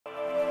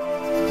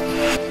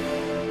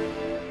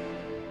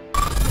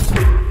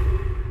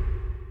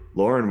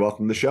Lauren,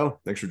 welcome to the show.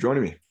 Thanks for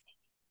joining me.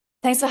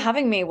 Thanks for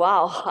having me.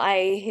 Wow,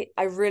 I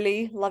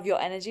really love your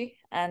energy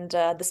and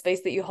the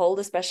space that you hold,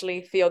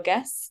 especially for your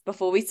guests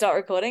before we start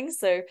recording.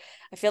 So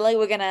I feel like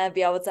we're gonna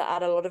be able to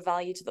add a lot of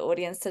value to the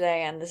audience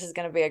today, and this is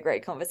gonna be a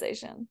great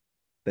conversation.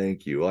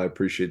 Thank you. Well, I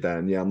appreciate that.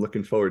 And yeah, I'm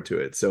looking forward to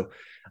it. So,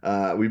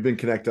 we've been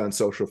connected on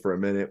social for a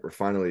minute. We're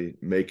finally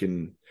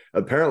making,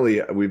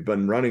 apparently, we've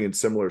been running in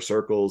similar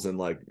circles and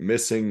like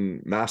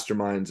missing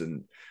masterminds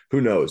and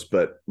who knows,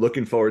 but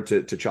looking forward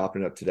to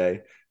chopping up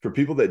today. For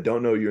people that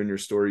don't know you and your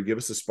story, give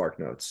us the spark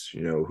notes,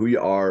 who you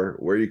are,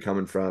 where you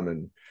coming from,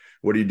 and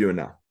what are you doing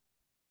now?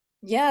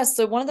 Yeah,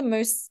 so one of the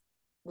most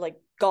like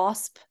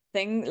gasp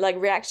thing, like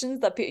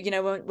reactions that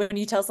people, when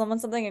you tell someone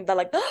something and they're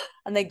like,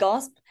 and they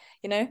gasp,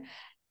 you know,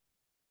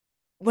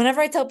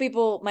 whenever I tell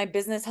people my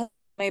business has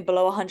made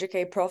below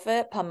 100K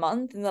profit per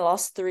month in the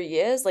last 3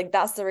 years, like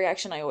that's the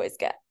reaction I always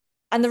get.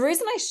 And the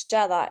reason I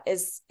share that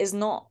is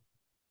not,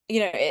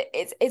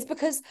 it's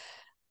because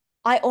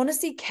I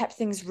honestly kept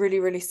things really,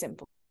 really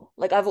simple.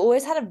 Like I've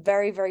always had a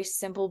very, very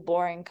simple,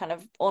 boring kind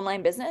of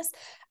online business.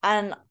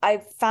 And I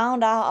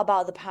found out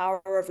about the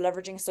power of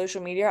leveraging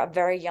social media at a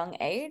very young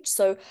age.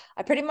 So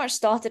I pretty much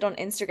started on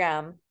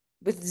Instagram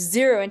with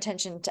zero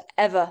intention to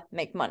ever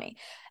make money.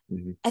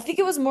 Mhm. I think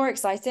it was more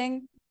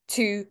exciting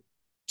to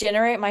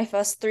generate my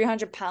first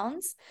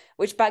 £300,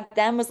 which back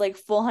then was like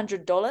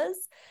 $400,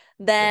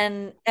 Yeah.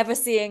 than ever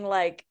seeing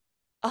like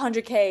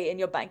 100K in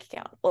your bank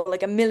account or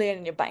like 1 million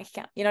in your bank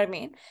account. You know what I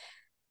mean?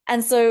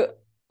 And so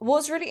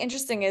what's really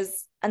interesting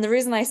is, and the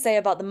reason I say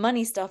about the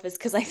money stuff is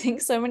because I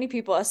think so many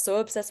people are so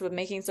obsessed with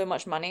making so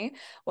much money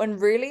when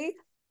really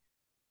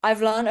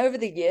I've learned over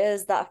the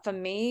years that for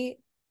me,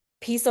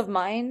 peace of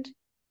mind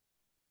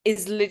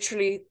is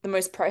literally the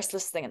most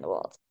priceless thing in the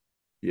world.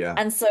 Yeah.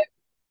 And so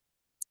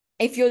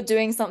if you're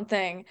doing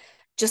something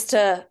just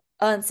to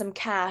earn some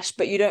cash,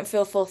 but you don't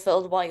feel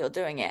fulfilled while you're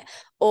doing it,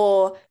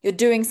 or you're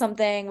doing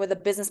something with a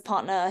business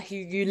partner who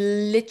you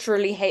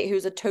literally hate,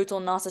 who's a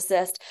total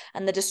narcissist,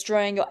 and they're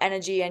destroying your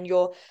energy and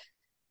your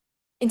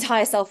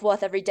entire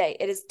self-worth every day,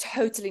 it is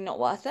totally not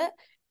worth it.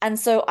 And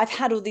so I've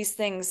had all these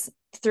things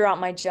throughout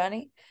my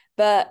journey,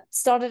 but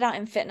started out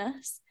in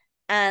fitness.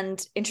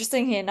 And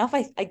interestingly enough,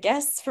 I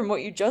guess from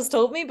what you just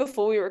told me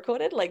before we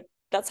recorded, like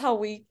that's how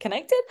we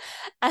connected.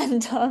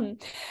 And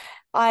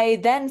I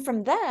then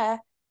from there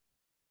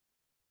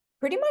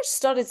pretty much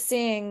started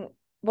seeing,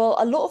 well,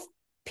 a lot of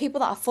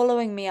people that are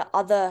following me are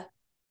other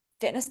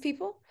fitness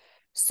people.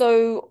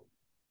 So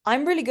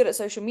I'm really good at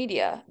social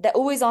media. They're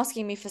always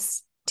asking me for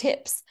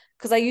tips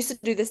because I used to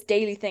do this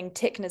daily thing,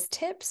 Tickner's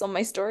tips on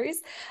my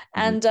stories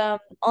Mhm. and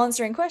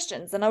answering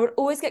questions. And I would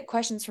always get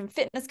questions from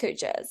fitness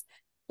coaches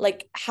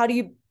like, how do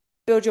you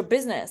build your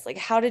business? Like,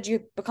 how did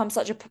you become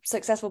such a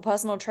successful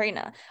personal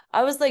trainer?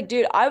 I was like,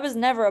 dude, I was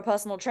never a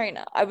personal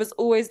trainer. I was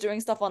always doing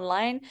stuff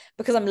online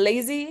because I'm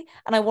lazy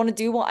and I want to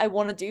do what I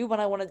want to do when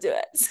I want to do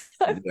it.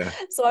 So, Yeah.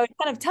 so I would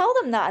kind of tell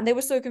them that, and they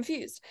were so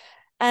confused.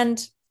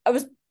 And I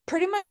was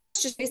pretty much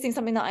just facing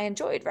something that I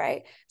enjoyed,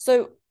 right?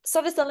 So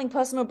started selling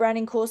personal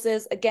branding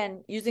courses,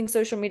 again, using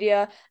social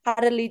media,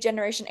 had a lead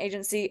generation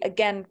agency,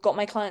 again, got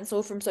my clients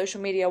all from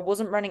social media,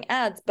 wasn't running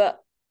ads,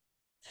 but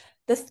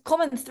the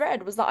common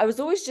thread was that I was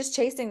always just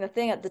chasing the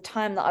thing at the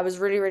time that I was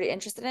really, really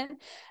interested in.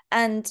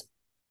 And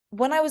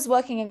when I was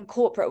working in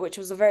corporate, which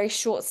was a very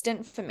short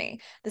stint for me,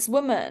 this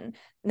woman,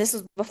 and this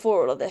was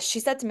before all of this,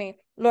 she said to me,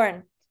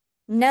 Lauren,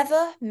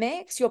 never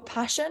mix your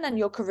passion and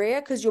your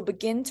career because you'll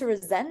begin to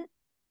resent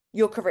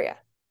your career.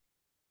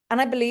 And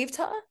I believed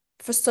her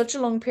for such a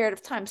long period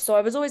of time. So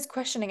I was always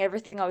questioning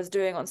everything I was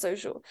doing on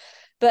social.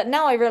 But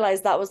now I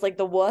realized that was like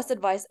the worst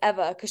advice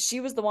ever because she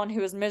was the one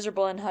who was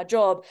miserable in her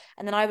job.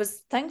 And then I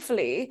was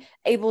thankfully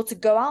able to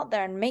go out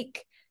there and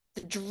make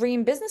the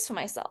dream business for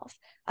myself.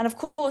 And of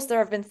course, there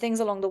have been things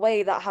along the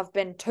way that have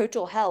been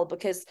total hell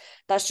because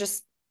that's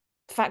just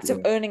fact of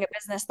Yeah. owning a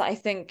business that I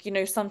think,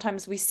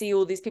 sometimes we see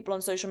all these people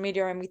on social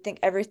media and we think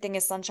everything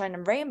is sunshine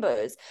and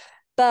rainbows.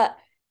 But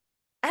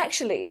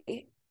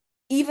actually,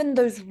 even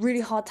those really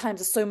hard times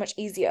are so much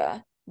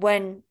easier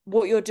when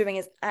what you're doing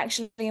is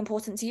actually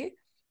important to you.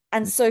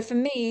 And so for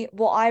me,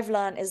 what I've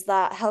learned is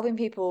that helping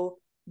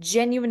people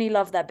genuinely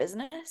love their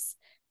business,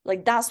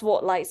 like that's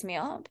what lights me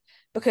up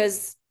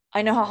because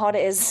I know how hard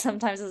it is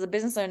sometimes as a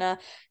business owner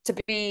to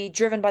be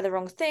driven by the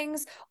wrong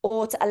things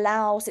or to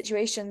allow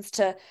situations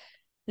to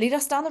lead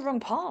us down the wrong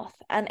path.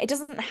 And it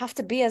doesn't have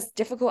to be as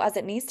difficult as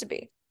it needs to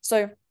be.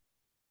 So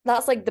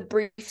that's like the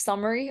brief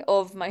summary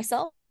of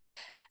myself.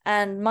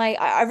 And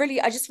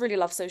I just really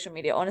love social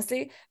media,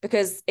 honestly,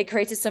 because it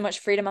created so much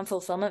freedom and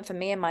fulfillment for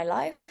me in my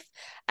life.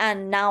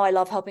 And now I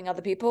love helping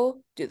other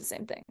people do the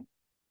same thing.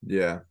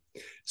 Yeah.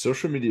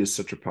 Social media is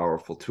such a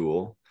powerful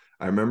tool.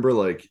 I remember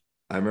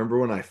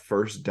when I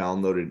first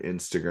downloaded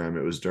Instagram,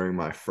 it was during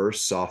my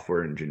first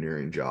software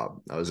engineering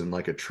job. I was in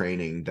like a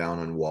training down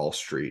on Wall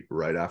Street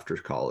right after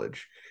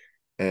college.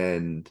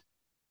 And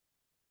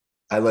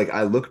I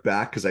look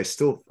back because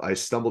I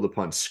stumbled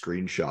upon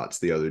screenshots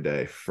the other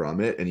day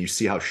from it, and you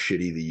see how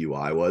shitty the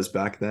UI was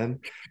back then.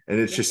 And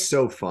it's Yeah. just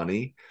so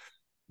funny.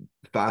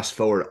 fast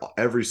forward,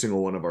 every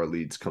single one of our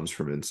leads comes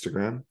from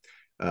Instagram.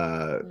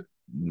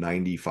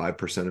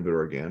 95% of it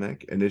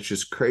organic. And it's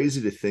just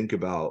crazy to think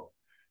about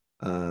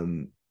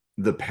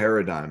the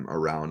paradigm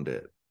around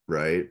it,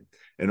 right?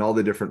 And all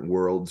the different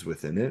worlds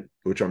within it,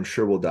 which I'm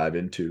sure we'll dive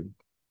into.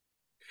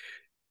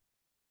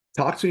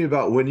 Talk to me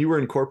about when you were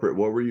in corporate,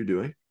 what were you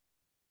doing?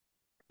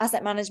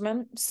 Asset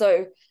management.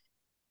 So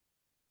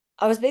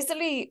I was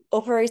basically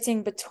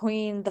operating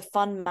between the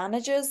fund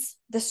managers,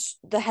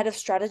 the head of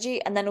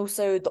strategy, and then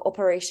also the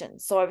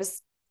operations. So I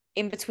was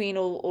in between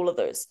all of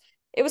those.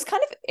 It was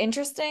kind of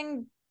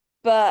interesting,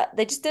 but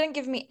they just didn't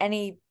give me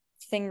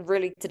anything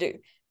really to do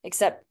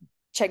except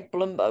check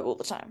Bloomberg all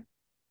the time.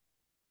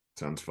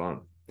 Sounds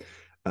fun.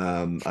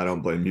 I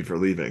don't blame you for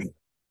leaving.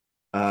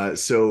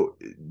 So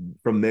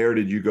from there,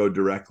 did you go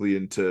directly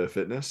into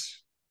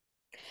fitness?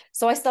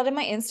 So I started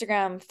my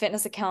Instagram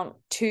fitness account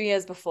 2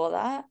 years before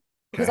that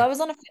because Okay. I was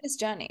on a fitness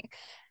journey.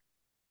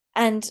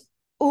 And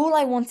all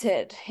I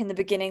wanted in the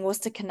beginning was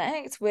to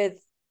connect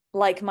with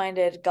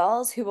like-minded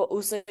girls who were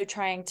also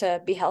trying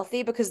to be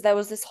healthy, because there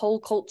was this whole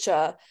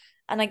culture,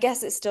 and I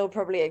guess it still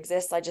probably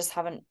exists, I just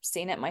haven't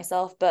seen it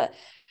myself, but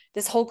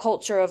this whole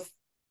culture of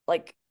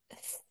like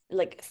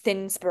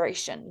thin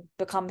inspiration,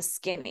 become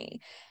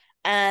skinny.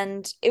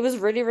 And it was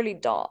really, really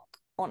dark,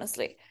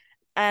 honestly.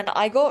 And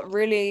I got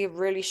really,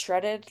 really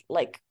shredded.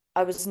 Like,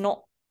 I was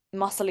not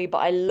muscly, but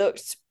I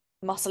looked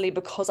muscly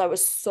because I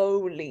was so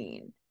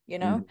lean, you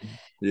know? Mhm.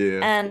 Yeah.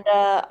 And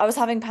I was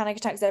having panic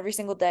attacks every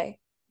single day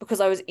because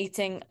I was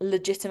eating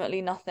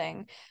legitimately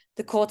nothing.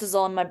 The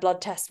cortisol, my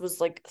blood test was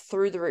like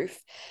through the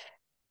roof.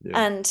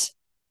 Yeah. And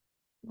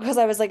because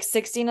I was like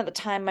 16 at the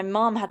time, my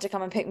mom had to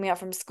come and pick me up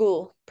from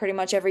school pretty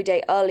much every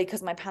day early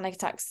because my panic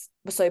attacks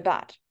were so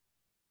bad.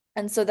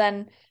 And so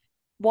then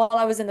while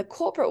I was in the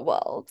corporate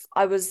world,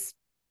 I was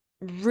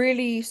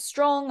really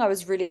strong. I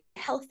was really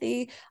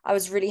healthy. I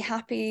was really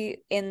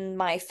happy in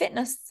my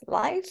fitness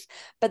life.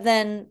 But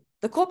then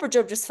the corporate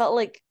job just felt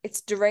like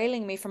it's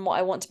derailing me from what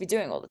I want to be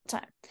doing all the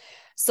time.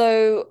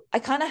 So I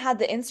kind of had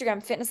the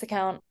Instagram fitness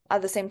account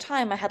at the same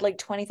time. I had like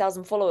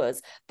 20,000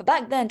 followers. But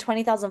back then,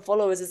 20,000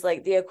 followers is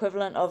like the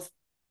equivalent of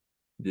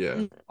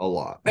Yeah. A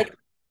lot.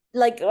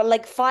 like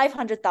like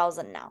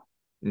 500,000 now,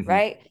 Hmm.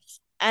 right?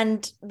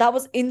 And that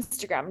was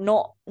Instagram,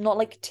 not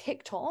like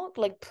TikTok,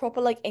 like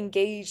proper like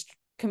engaged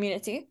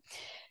community.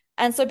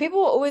 And so people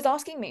were always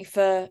asking me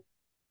for,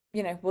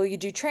 will you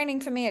do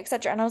training for me,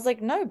 etc. And I was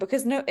like, no,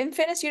 because no, in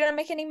fitness you don't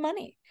make any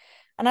money.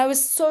 And I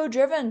was so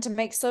driven to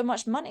make so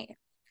much money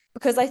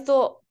because I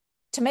thought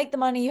to make the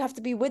money you have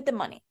to be with the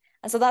money.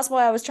 And so that's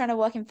why I was trying to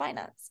work in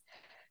finance,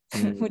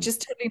 which Mm. is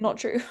totally not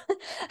true.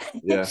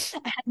 Yeah.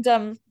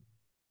 And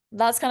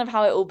that's kind of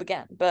how it all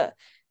began, but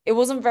it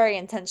wasn't very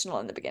intentional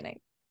in the beginning.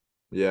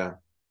 Yeah.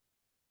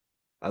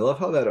 I love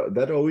how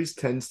that always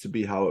tends to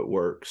be how it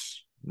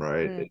works,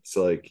 right? Mm. It's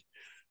like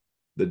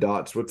the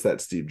dots, what's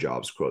that Steve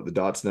Jobs quote? The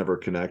dots never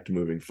connect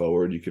moving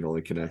forward. You can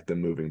only connect them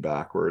moving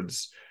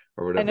backwards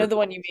or I know whatever. the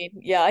one you mean.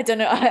 Yeah, I don't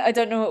know. I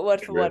don't know it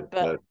word for word,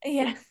 but But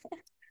yeah.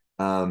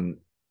 um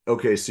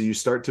okay, so you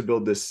start to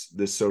build this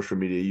social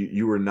media.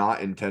 You were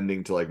not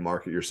intending to like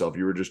market yourself.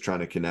 You were just trying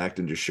to connect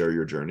and just share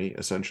your journey,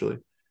 essentially.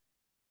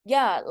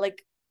 Yeah,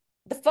 like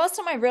the first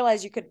time I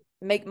realized you could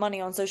make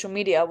money on social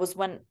media was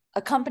when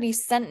a company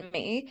sent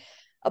me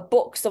a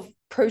box of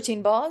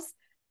protein bars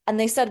and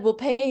they said, we'll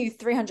pay you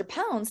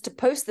 £300 to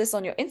post this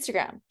on your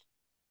Instagram.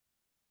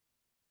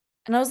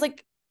 And I was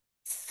like,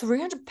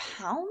 £300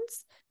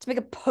 to make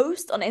a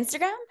post on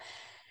Instagram?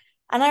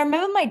 And I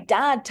remember my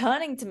dad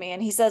turning to me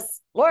and he says,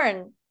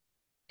 Lauren,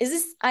 is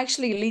this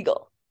actually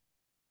legal?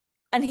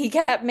 And he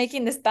kept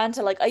making this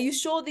banter like, are you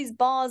sure these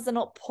bars are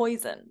not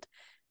poisoned?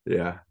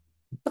 Yeah.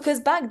 Because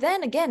back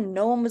then, again,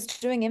 no one was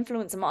doing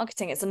influencer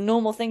marketing. It's a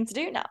normal thing to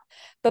do now.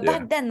 But Yeah.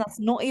 back then, that's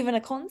not even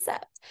a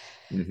concept.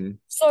 Hmm.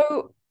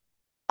 So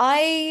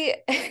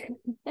I,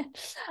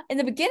 in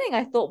the beginning,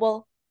 I thought,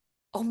 well,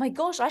 oh my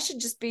gosh, I should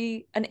just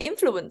be an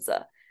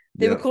influencer.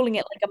 They were Yeah. calling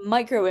it like a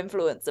micro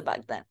influencer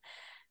back then.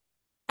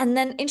 And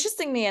then,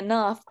 interestingly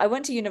enough, I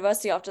went to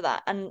university after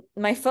that. And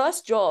my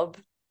first job,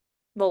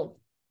 well,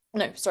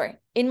 no, sorry,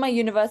 in my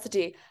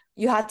university,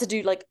 you had to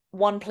do like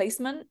one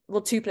placement,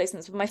 well, two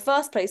placements. But my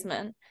first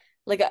placement,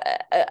 like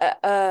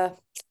how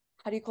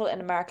do you call it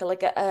in America?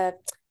 Like a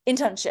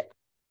internship,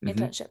 Hmm.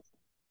 internship.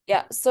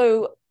 Yeah.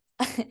 So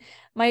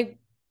my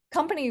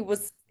company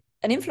was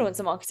an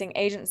influencer marketing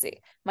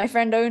agency. My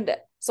friend owned it.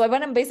 So I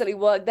went and basically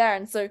worked there.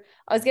 And so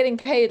I was getting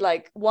paid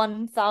like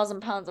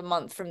 £1,000 a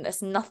month from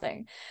this,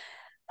 nothing.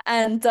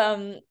 And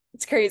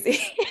it's crazy.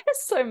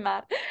 It's so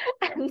mad.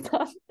 And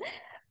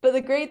but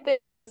the great thing,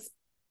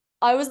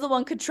 I was the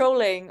one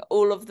controlling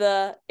all of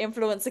the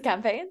influencer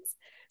campaigns.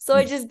 So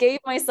I just gave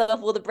myself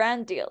all the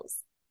brand deals.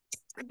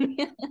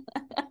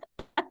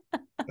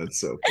 That's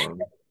so fun.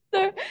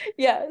 So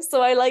yeah,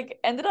 so I like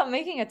ended up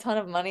making a ton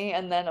of money.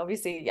 And then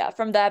obviously, yeah,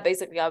 from there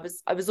basically I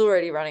was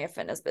already running a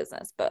fitness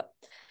business, but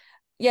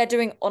yeah,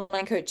 doing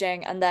online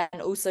coaching and then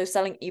also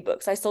selling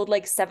ebooks. I sold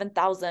like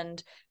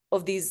 7,000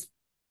 of these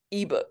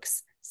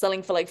ebooks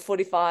selling for like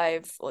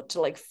 45 or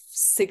to like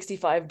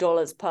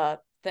 $65 per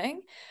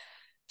thing.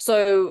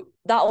 So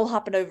that all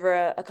happened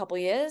over a couple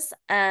of years.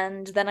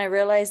 And then I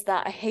realized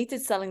that I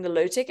hated selling the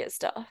low ticket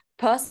stuff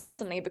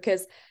personally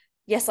because,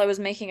 yes, I was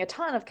making a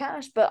ton of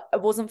cash, but I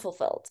wasn't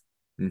fulfilled.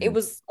 It Mm-hmm.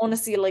 was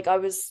honestly like I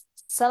was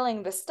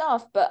selling the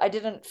stuff, but I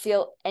didn't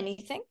feel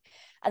anything.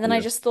 And then I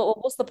Yeah. just thought,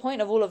 well, what's the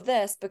point of all of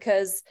this?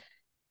 Because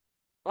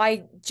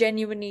I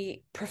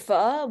genuinely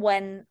prefer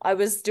when I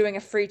was doing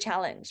a free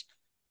challenge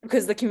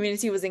because the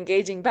community was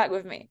engaging back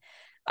with me.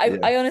 Yeah.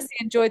 I honestly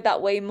enjoyed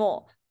that way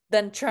more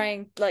than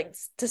trying like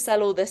to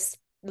sell all this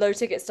low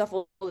ticket stuff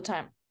all the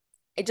time.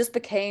 It just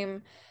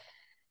became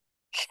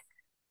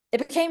it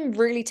became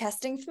really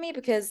testing for me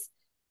because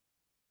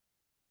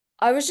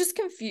I was just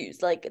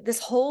confused. Like this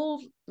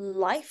whole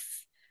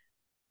life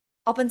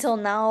up until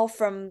now,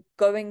 from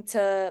going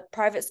to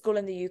private school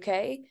in the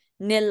UK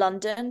near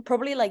London,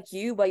 probably like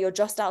you, where you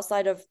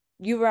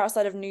were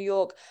outside of New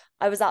York,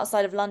 I was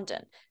outside of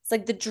London. It's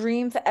like the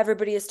dream for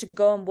everybody is to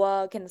go and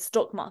work in the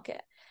stock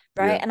market,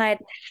 Yeah. right? And I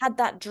had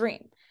that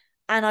dream,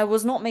 and I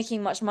was not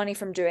making much money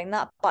from doing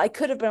that, but I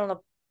could have been on a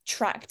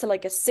track to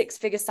like a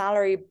six-figure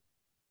salary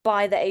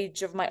by the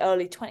age of my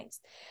early 20s.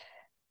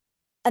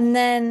 And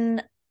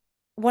then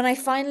when I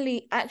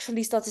finally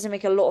actually started to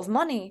make a lot of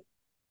money,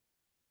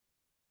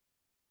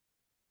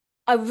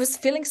 I was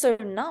feeling so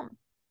numb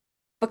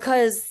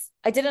because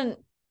I didn't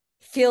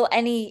feel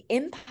any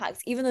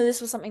impact, even though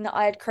this was something that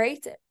I had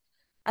created.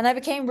 And I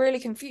became really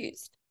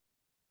confused.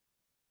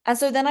 And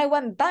so then I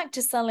went back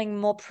to selling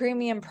more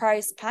premium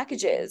price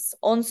packages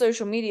on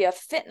social media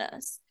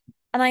fitness.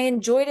 And I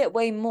enjoyed it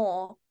way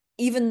more,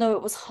 even though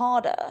it was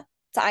harder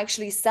to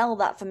actually sell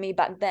that for me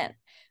back then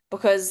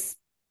because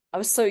I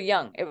was so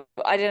young.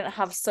 I didn't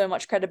have so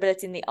much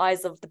credibility in the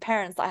eyes of the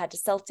parents that I had to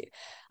sell to.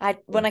 Yeah.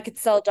 When I could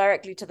sell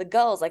directly to the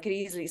girls, I could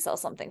easily sell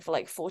something for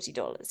like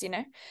 $40, you know?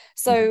 Mm-hmm.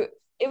 So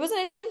it was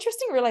an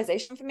interesting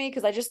realization for me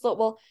because I just thought,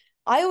 well,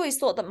 I always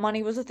thought that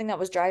money was the thing that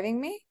was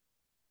driving me.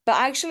 But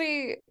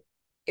actually,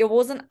 it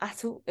wasn't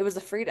at all. It was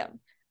the freedom.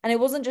 And it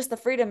wasn't just the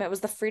freedom, it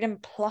was the freedom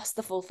plus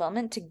the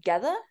fulfillment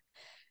together.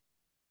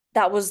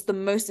 That was the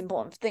most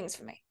important things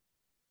for me.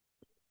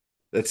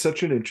 That's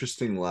such an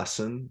interesting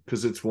lesson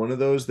because it's one of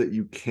those that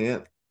you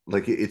can't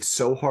like it's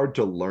so hard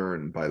to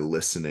learn by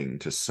listening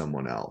to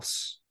someone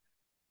else.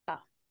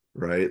 Ah.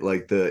 Right?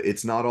 Like the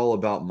it's not all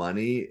about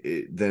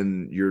money.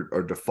 Then your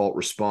our default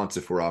response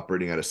if we're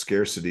operating out of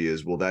scarcity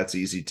is, well, that's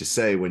easy to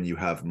say when you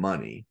have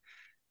money.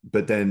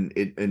 But then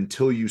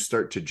until you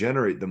start to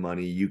generate the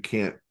money, you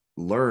can't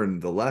learn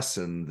the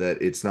lesson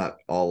that it's not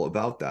all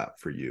about that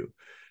for you.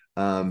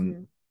 Um,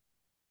 Mm-hmm.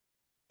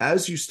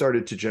 as you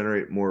started to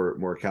generate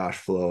more cash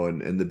flow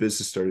and the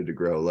business started to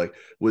grow, like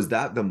was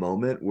that the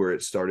moment where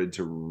it started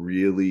to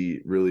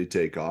really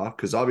take off?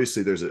 Because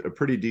obviously there's a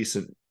pretty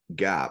decent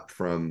gap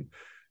from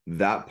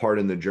that part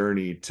in the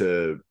journey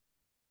to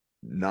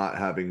not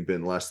having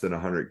been less than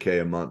 100K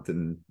a month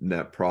in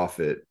net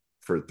profit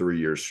for 3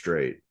 years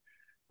straight.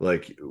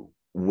 Like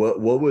what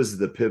was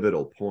the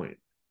pivotal point?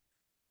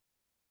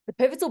 The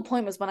pivotal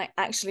point was when I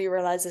actually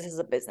realized this is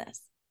a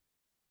business.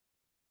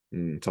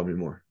 Tell me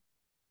more.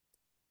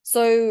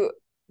 So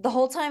the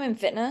whole time in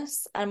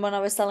fitness and when I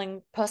was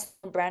selling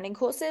personal branding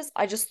courses,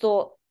 I just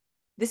thought,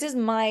 this is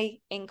my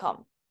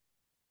income.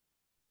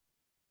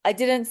 I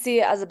didn't see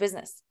it as a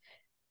business.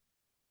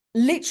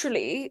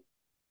 Literally,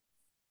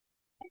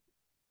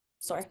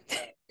 sorry.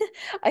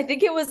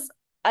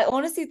 I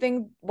honestly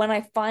think when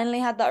I finally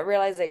had that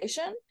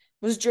realization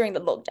was during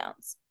the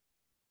lockdowns.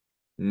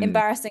 Mm,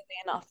 Embarrassingly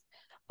enough,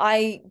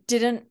 I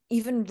didn't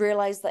even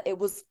realize that it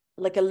was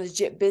like a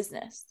legit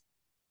business.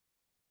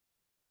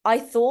 I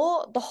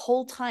thought the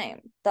whole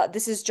time that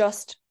this is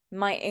just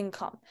my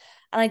income.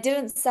 And I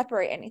didn't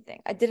separate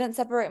anything. I didn't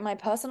separate my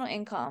personal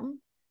income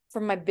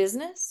from my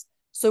business.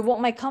 So what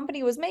my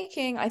company was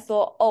making, I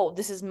thought, oh,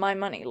 this is my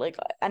money. Like,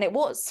 and it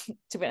was,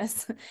 to be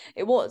honest,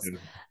 it was. yeah.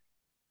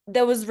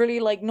 There was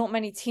really like not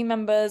many team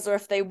members, or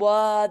if they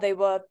were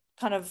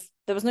kind of,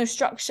 there was no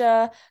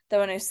structure, there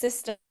were no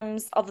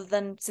systems other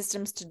than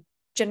systems to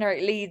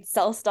generate leads,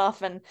 sell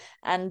stuff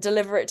and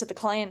deliver it to the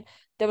client.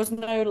 There was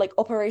no like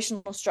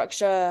operational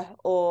structure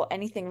or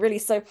anything really.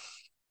 So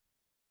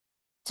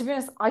to be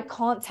honest, I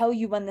can't tell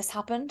you when this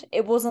happened.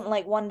 It wasn't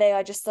like one day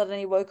I just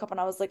suddenly woke up and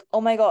I was like, oh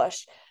my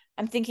gosh,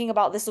 I'm thinking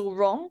about this all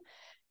wrong.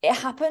 It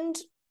happened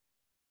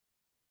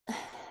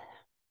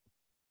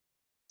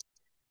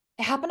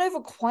it happened over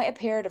quite a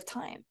period of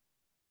time.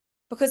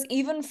 Because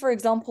even, for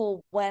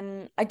example,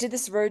 when I did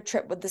this road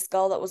trip with this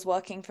girl that was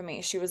working for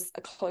me, she was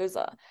a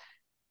closer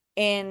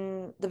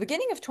in the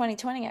beginning of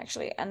 2020,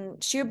 actually.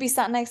 And she would be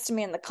sat next to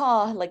me in the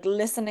car, like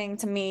listening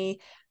to me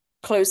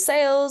close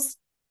sales.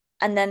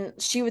 And then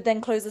she would then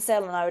close the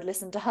sale and I would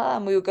listen to her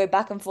and we would go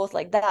back and forth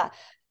like that.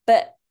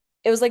 But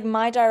it was like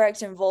my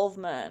direct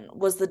involvement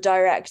was the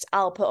direct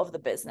output of the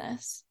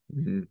business.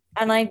 Mhm.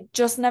 And I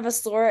just never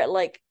saw it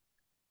like,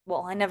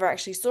 well, I never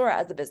actually saw it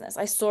as a business.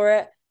 I saw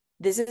it,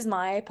 this is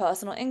my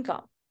personal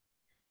income.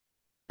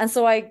 And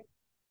so I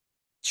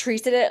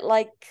treated it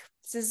like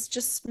this is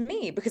just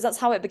me, because that's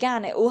how it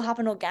began. It all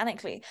happened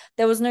organically.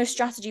 There was no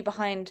strategy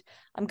behind,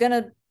 I'm going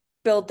to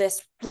build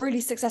this really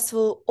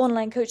successful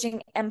online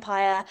coaching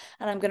empire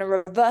and I'm going to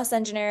reverse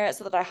engineer it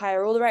so that I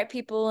hire all the right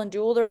people and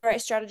do all the right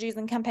strategies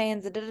and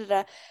campaigns and da, da,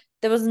 da.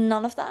 There was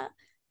none of that.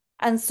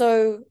 And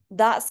so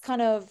that's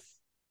kind of,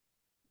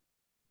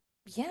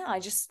 yeah,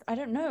 I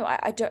don't know.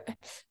 I don't,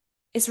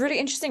 it's really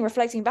interesting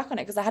reflecting back on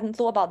it because I hadn't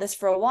thought about this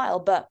for a while,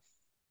 but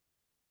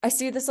I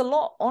see this a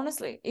lot,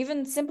 honestly.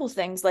 Even simple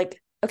things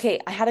like, okay,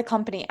 I had a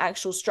company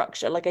actual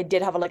structure, like I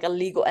did have like a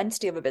legal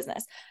entity of a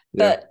business,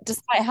 Yeah. but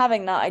despite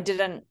having that, I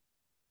didn't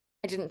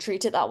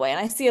treat it that way. And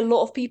I see a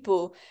lot of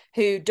people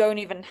who don't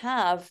even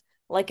have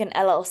like an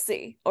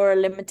LLC or a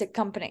limited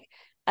company,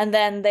 and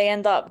then they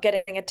end up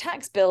getting a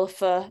tax bill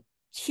for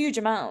huge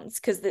amounts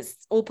because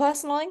it's all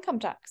personal income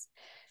tax.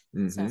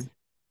 So Hmm.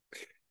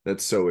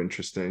 That's so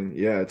interesting.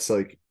 Yeah, it's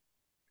like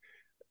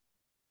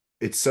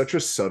it's such a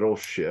subtle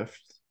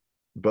shift,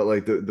 but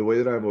like the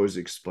way that I've always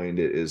explained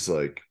it is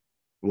like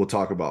we'll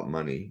talk about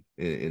money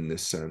in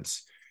this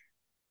sense.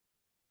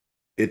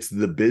 It's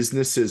the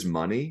business's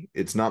money.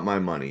 It's not my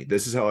money.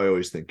 This is how I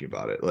always think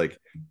about it. Like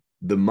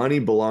the money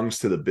belongs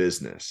to the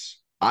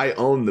business. I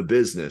own the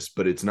business,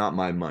 but it's not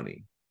my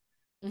money,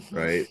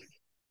 right?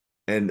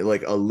 And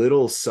like a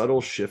little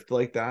subtle shift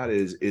like that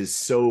is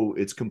so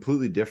it's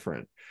completely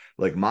different.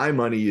 Like my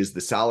money is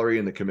the salary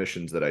and the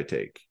commissions that I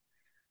take,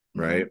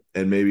 right?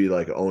 And maybe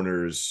like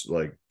owners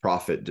like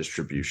profit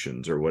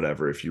distributions or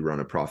whatever if you run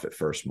a profit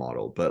first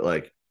model, but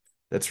like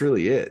that's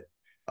really it.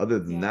 Other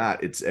than yeah.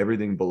 that, it's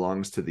everything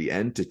belongs to the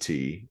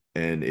entity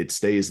and it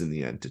stays in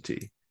the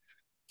entity.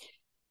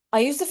 I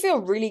used to feel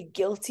really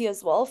guilty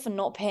as well for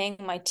not paying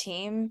my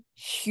team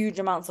huge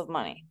amounts of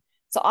money.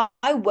 So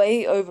I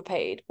way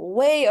overpaid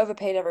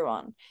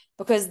everyone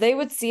because they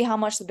would see how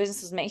much the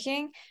business was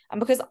making.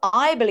 And because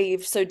I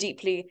believe so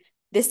deeply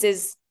this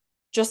is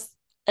just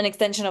an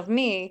extension of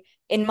me,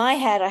 in my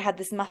head, I had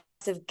this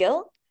massive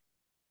guilt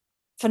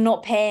for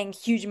not paying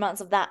huge amounts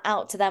of that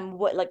out to them,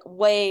 like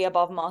way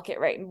above market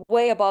rate,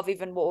 way above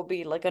even what would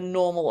be like a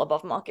normal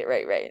above market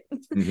rate.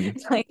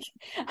 Mm-hmm.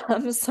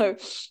 Like, so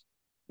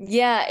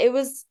yeah, it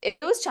was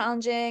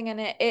challenging, and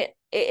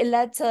it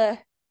led to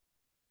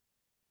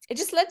it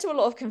just led to a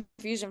lot of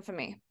confusion for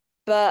me.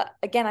 But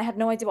again, I had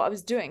no idea what I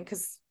was doing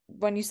because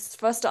when you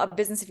first start a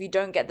business, if you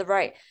don't get the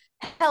right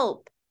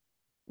help,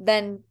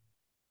 then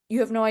you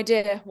have no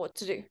idea what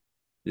to do.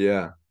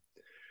 Yeah.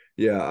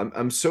 Yeah,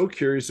 I'm so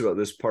curious about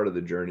this part of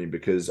the journey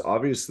because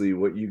obviously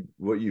what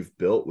you've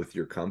built with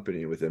your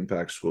company with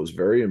Impact School is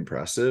very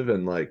impressive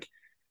and like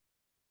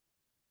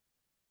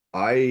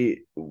I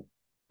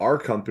our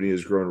company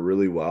has grown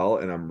really well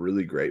and I'm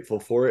really grateful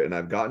for it and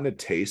I've gotten a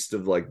taste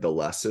of like the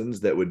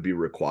lessons that would be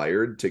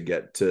required to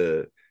get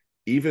to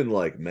even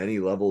like many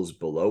levels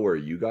below where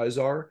you guys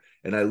are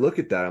and I look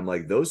at that I'm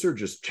like those are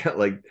just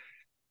like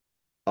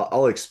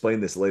I'll explain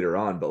this later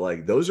on, but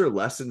like those are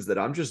lessons that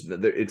I'm just,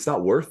 it's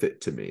not worth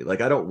it to me.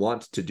 Like I don't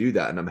want to do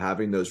that. And I'm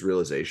having those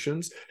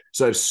realizations.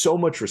 So I have so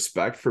much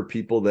respect for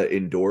people that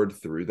endured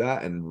through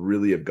that and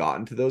really have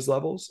gotten to those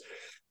levels.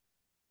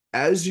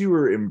 As you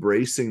were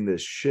embracing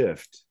this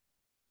shift,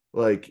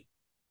 like,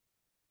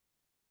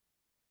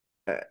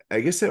 I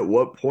guess at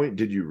what point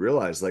did you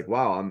realize like,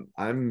 wow,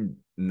 I'm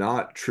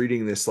not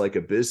treating this like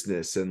a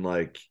business and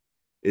like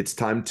it's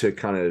time to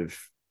kind of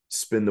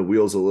spin the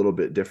wheels a little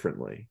bit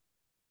differently?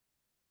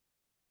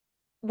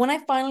 When I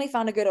finally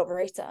found a good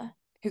operator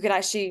who could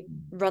actually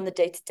run the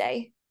day to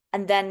day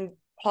and then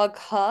plug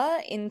her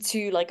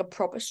into like a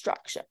proper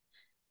structure,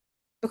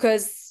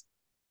 because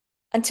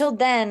until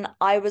then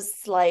I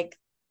was like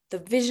the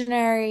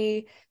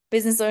visionary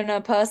business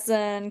owner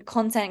person,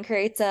 content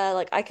creator.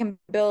 Like I can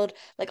build,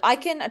 like I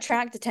can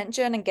attract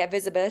attention and get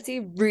visibility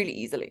really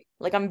easily.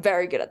 Like I'm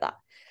very good at that.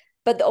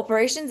 But the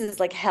operations is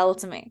like hell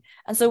to me.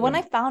 And so when Yeah.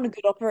 I found a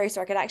good operator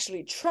I could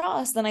actually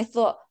trust, then I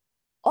thought,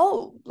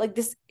 oh, like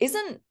this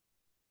isn't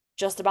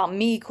just about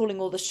me calling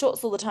all the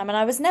shots all the time. And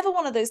I was never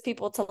one of those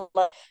people to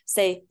like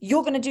say,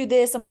 you're going to do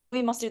this and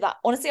we must do that.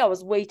 Honestly, I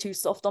was way too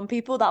soft on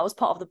people. That was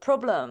part of the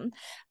problem,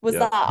 was Yeah.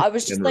 that I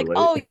was Can just like, relate.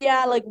 oh,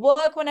 yeah, like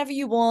work whenever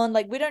you want.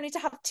 Like, we don't need to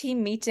have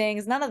team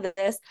meetings, none of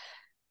this.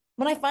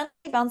 When I finally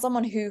found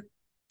someone who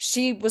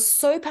she was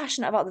so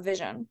passionate about the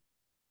vision,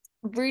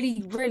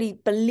 really, really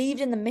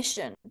believed in the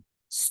mission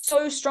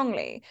so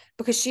strongly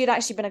because she had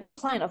actually been a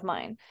client of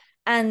mine.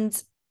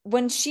 And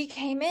when she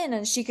came in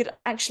and she could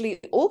actually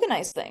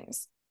organize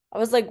things, I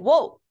was like,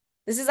 whoa,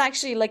 this is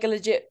actually like a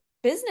legit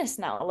business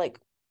now. Like,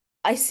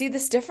 I see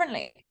this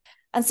differently.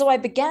 And so I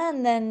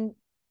began then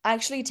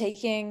actually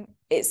taking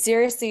it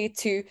seriously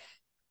to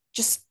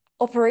just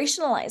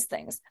operationalize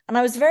things. And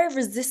I was very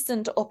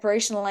resistant to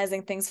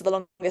operationalizing things for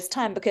the longest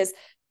time because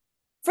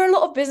for a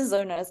lot of business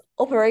owners,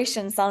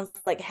 operation sounds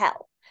like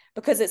hell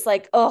because it's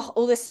like, oh,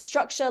 all this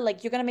structure,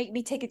 like you're going to make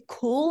me take a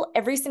call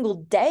every single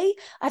day.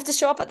 I have to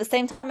show up at the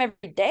same time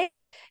every day.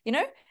 You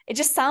know, it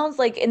just sounds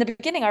like in the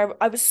beginning,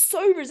 I was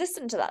so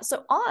resistant to that.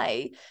 So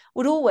I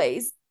would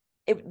always,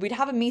 we'd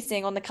have a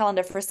meeting on the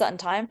calendar for a certain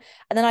time.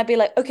 And then I'd be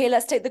like, okay,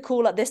 let's take the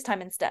call at this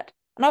time instead.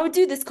 And I would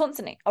do this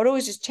constantly. I would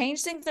always just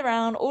change things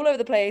around all over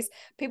the place.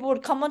 People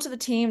would come onto the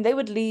team, they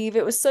would leave.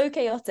 It was so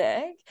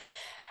chaotic.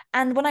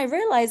 And when I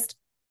realized,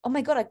 oh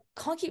my God, I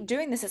can't keep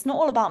doing this. It's not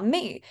all about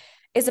me.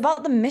 It's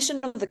about the mission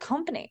of the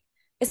company.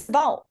 It's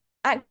about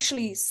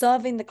actually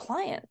serving the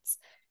clients.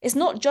 It's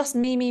not just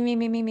me, me, me,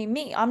 me, me, me,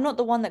 me. I'm not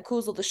the one that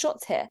calls all the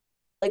shots here.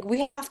 Like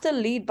we have to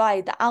lead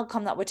by the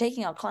outcome that we're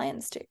taking our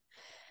clients to.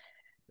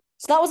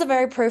 So that was a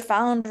very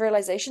profound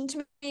realization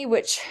to me,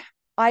 which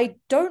I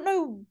don't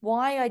know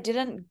why I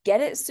didn't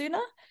get it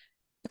sooner.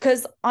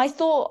 Because I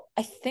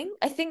think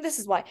this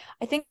is why.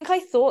 I think I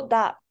thought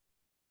that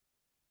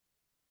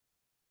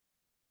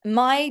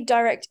my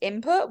direct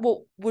input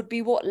would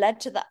be what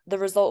led to the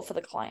result for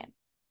the client.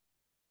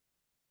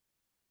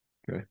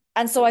 Okay.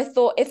 And so I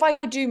thought if I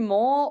do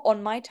more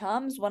on my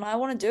terms when I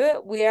want to do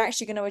it, we're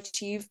actually going to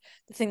achieve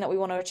the thing that we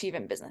want to achieve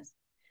in business.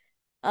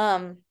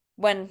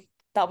 When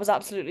that was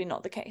absolutely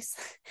not the case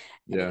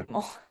Yeah.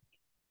 anymore.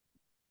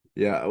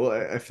 Yeah. Well,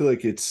 I feel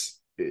like it's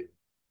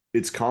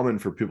common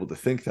for people to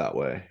think that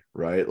way,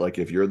 right? Like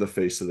if you're the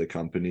face of the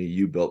company,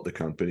 you built the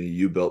company,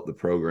 you built the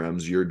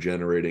programs, you're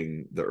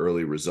generating the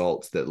early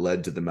results that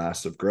led to the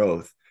massive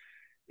growth.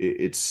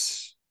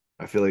 It's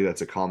I feel like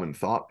that's a common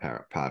thought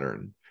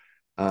pattern.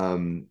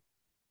 Um,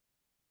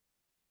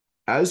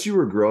 as you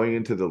were growing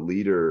into the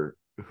leader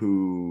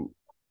who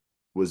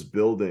was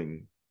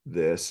building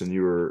this, and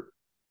you were,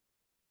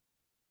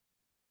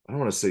 I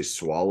don't want to say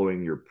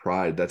swallowing your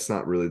pride. That's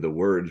not really the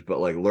word, but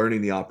like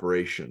learning the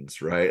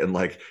operations, right? And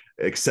like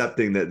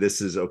accepting that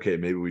this is okay,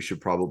 maybe we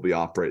should probably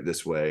operate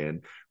this way,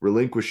 and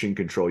relinquishing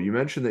control. You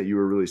mentioned that you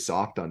were really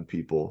soft on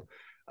people,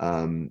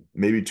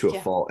 maybe to a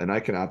Yeah. fault, and I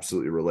can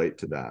absolutely relate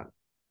to that.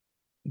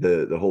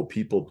 The whole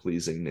people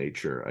pleasing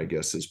nature, I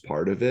guess, is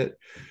part of it.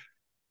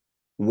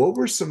 What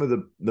were some of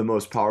the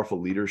most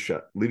powerful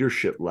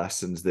leadership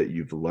lessons that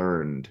you've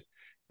learned,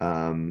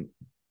 um,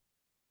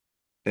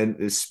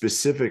 and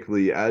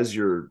specifically as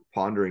you're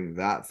pondering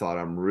that thought,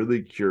 I'm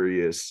really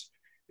curious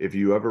if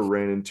you ever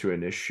ran into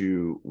an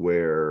issue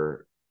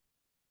where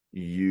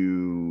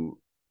you,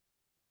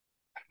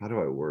 how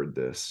do I word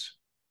this?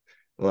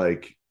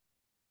 Like,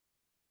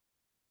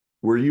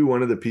 were you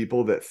one of the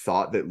people that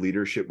thought that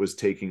leadership was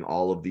taking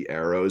all of the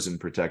arrows and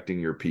protecting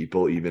your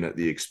people, even at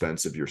the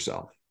expense of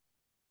yourself?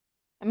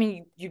 I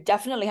mean, you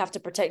definitely have to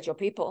protect your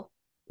people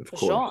Of for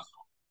sure. course.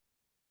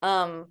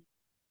 Um,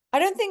 I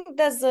don't think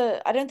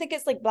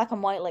it's like black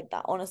and white like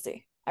that,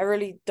 honestly. I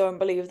really don't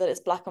believe that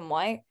it's black and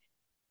white.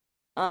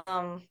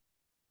 Um,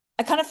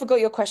 I kind of forgot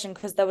your question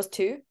because there was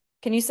two.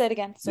 Can you say it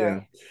again? Yeah.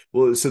 Sorry.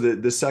 Well, so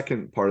the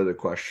second part of the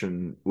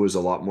question was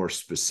a lot more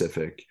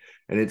specific,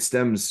 and it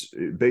stems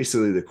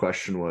basically the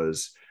question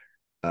was,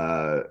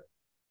 uh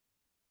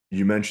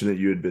you mentioned that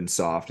you had been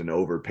soft and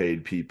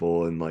overpaid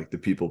people and like the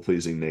people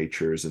pleasing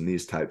natures and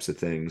these types of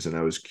things. And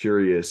I was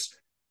curious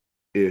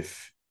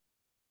if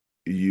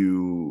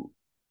you,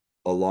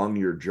 along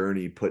your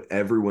journey, put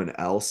everyone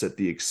else at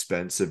the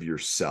expense of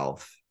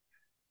yourself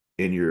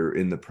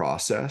in the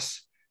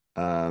process.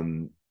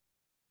 Because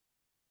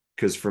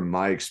from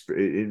my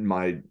experience in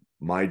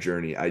my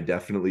journey, I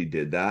definitely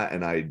did that,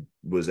 and I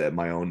was at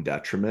my own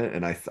detriment,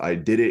 and I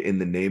did it in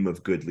the name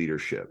of good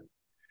leadership,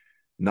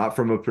 not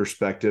from a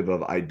perspective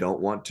of I don't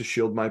want to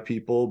shield my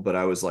people, but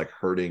I was like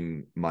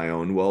hurting my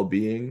own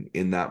well-being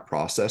in that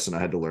process, and I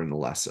had to learn the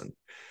lesson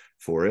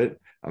for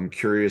it. I'm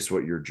curious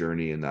what your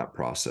journey in that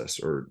process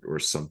or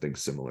something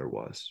similar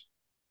was.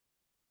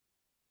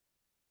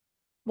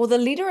 Well, the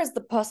leader is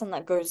the person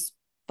that goes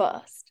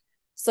first. Yeah.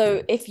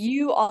 So if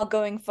you are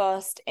going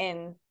first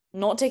in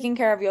not taking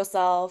care of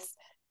yourself,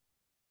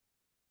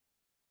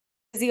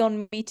 busy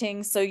on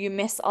meetings, so you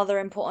miss other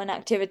important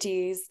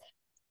activities,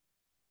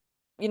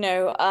 you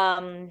know,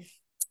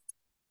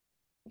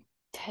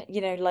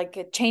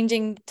 like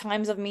changing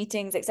times of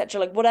meetings, etc.,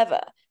 like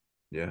whatever,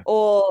 Yeah.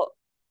 or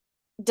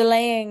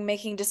delaying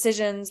making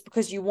decisions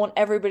because you want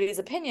everybody's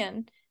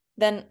opinion,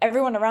 then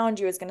everyone around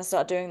you is going to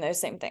start doing those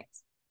same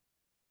things.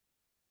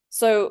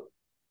 So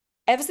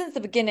ever since the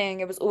beginning,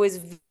 it was always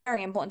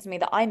very important to me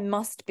that I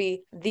must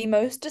be the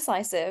most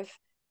decisive,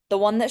 the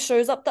one that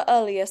shows up the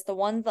earliest, the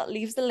one that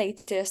leaves the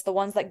latest, the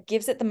ones that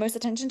gives it the most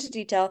attention to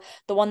detail,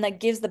 the one that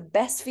gives the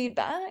best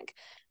feedback.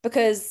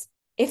 Because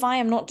if I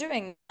am not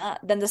doing that,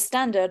 then the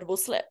standard will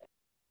slip.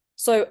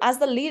 So as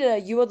the leader,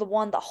 you are the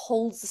one that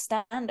holds the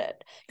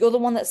standard. You're the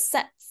one that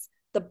sets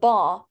the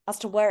bar as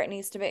to where it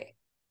needs to be.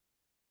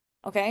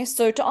 Okay,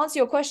 so to answer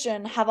your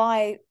question, have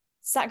I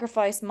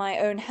sacrificed my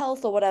own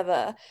health or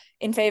whatever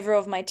in favor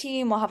of my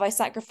team, or have I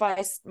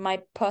sacrificed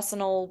my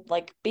personal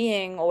like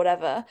being or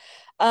whatever?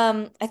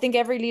 I think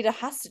every leader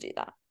has to do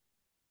that,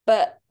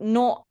 but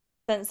not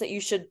in the sense that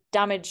you should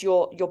damage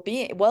your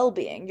being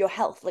well-being, your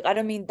health. Like I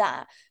don't mean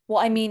that.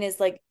 What I mean is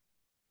like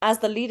as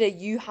the leader,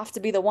 you have to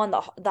be the one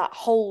that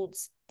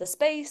holds the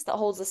space, that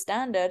holds the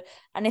standard.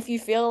 And if you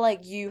feel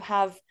like you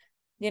have,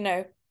 you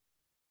know,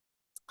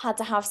 had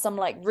to have some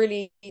like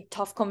really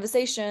tough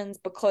conversations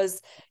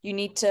because you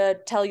need to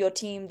tell your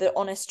team the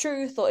honest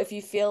truth, or if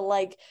you feel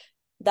like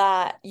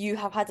that you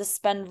have had to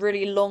spend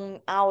really long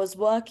hours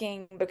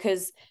working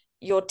because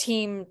your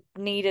team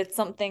needed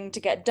something to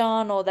get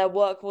done or their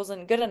work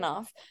wasn't good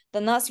enough,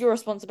 then that's your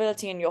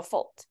responsibility and your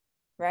fault,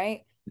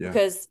 right? Yeah.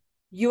 Because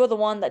you are the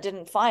one that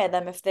didn't fire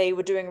them. If they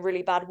were doing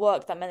really bad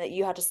work, that meant that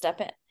you had to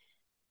step in.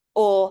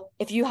 Or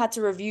if you had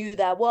to review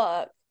their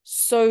work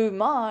so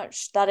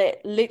much that it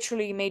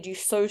literally made you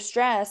so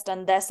stressed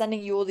and they're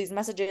sending you all these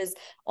messages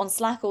on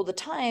Slack all the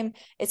time,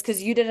 it's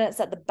because you didn't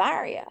set the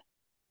barrier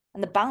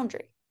and the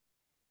boundary.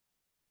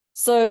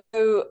 So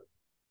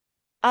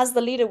as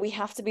the leader, we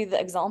have to be the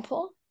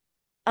example,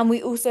 and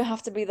we also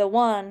have to be the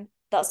one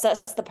that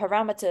sets the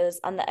parameters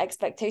and the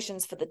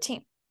expectations for the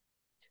team.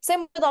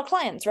 Same with our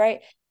clients,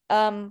 right?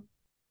 I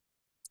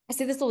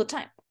see this all the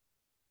time.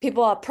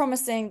 People are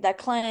promising their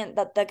client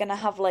that they're going to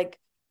have like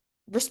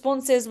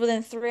responses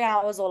within 3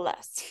 hours or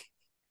less.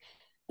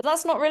 But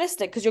that's not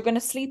realistic because you're going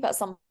to sleep at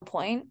some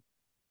point.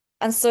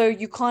 And so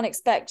you can't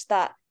expect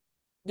that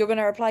you're going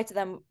to reply to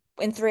them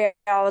in 3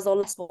 hours or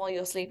less while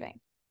you're sleeping,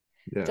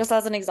 Yeah. just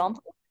as an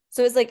example.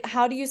 So it's like,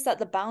 how do you set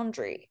the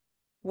boundary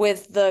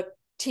with the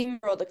team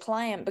or the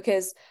client?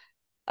 Because,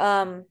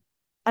 and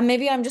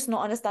maybe I'm just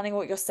not understanding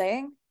what you're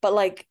saying, but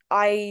like,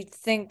 I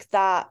think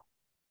that,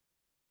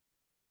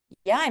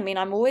 yeah, I mean,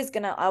 I will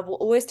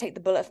always take the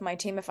bullet for my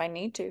team if I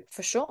need to,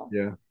 for sure.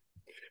 Yeah.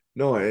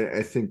 No,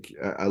 I think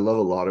I love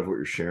a lot of what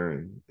you're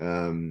sharing.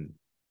 And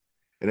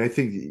I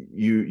think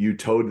you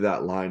towed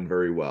that line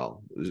very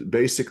well.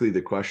 Basically,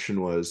 the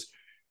question was,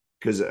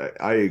 because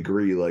I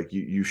agree, like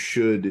you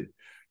should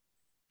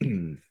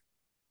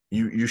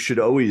you should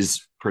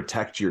always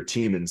protect your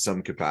team in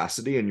some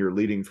capacity, and you're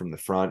leading from the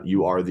front.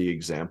 You are the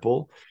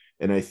example.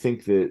 And I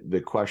think that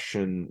the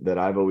question that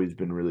I've always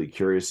been really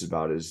curious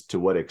about is to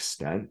what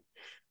extent.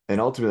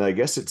 And ultimately, I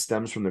guess it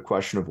stems from the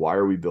question of why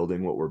are we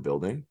building what we're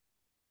building,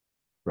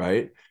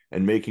 right?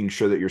 And making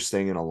sure that you're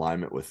staying in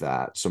alignment with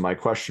that. So my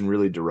question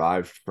really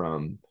derived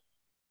from,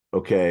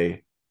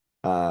 okay,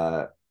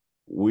 uh,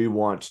 we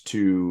want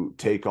to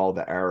take all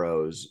the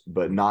arrows,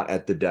 but not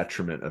at the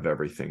detriment of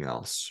everything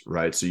else,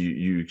 right? So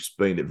you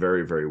explained it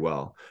very, very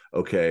well.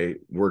 Okay,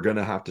 we're going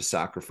to have to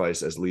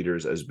sacrifice as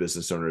leaders, as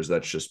business owners.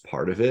 That's just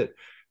part of it,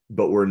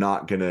 but we're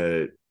not going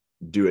to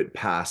do it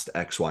past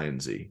X, Y,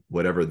 and Z,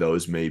 whatever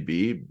those may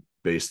be,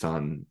 based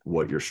on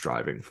what you're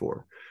striving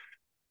for.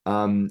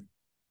 From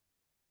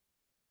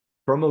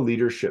a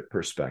leadership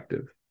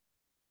perspective,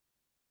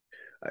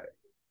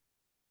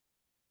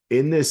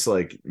 in this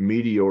like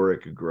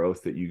meteoric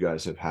growth that you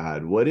guys have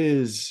had, what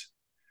is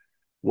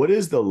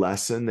the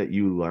lesson that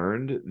you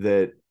learned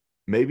that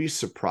maybe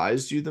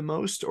surprised you the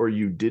most or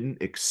you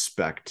didn't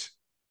expect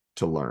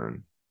to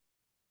learn?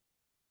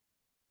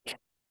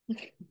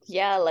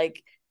 Yeah,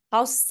 like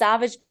how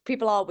savage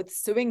people are with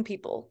suing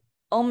people.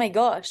 Oh my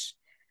gosh.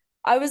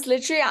 I was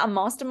literally at a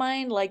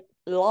mastermind like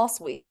last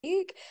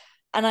week,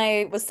 and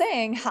I was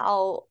saying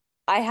how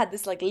I had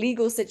this like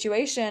legal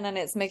situation and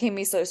it's making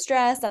me so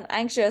stressed and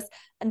anxious.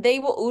 And they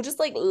were all just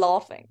like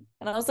laughing.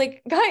 And I was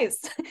like, guys,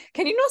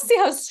 can you not see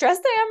how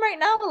stressed I am right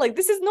now? Like,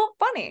 this is not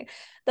funny.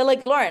 They're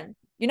like, Lauren,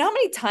 you know how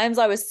many times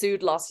I was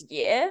sued last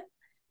year?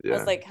 I was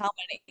Yeah. like, how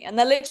many? And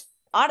they're literally,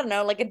 I don't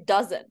know, like a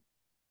dozen.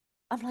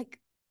 I'm like,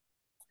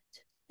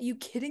 are you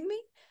kidding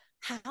me?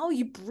 How are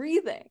you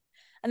breathing?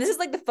 And this is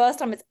like the first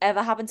time it's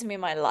ever happened to me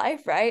in my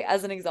life, right?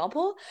 As an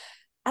example.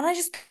 And I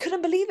just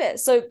couldn't believe it.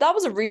 So that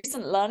was a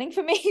recent learning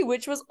for me,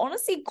 which was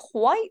honestly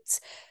quite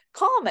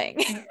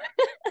calming.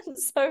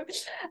 So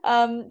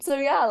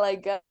yeah,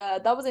 like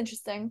that was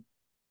interesting.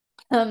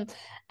 Um,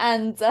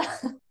 and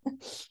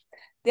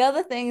the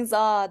other things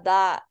are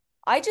that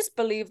I just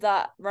believe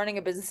that running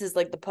a business is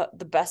like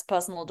the best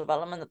personal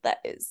development that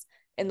there is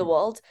in the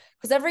world.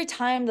 Because every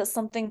time that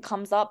something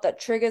comes up that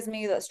triggers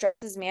me, that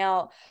stresses me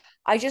out,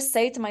 I just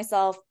say to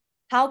myself,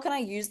 how can I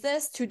use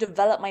this to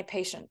develop my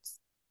patience?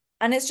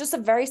 And it's just a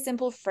very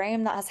simple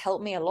frame that has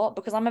helped me a lot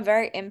because I'm a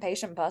very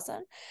impatient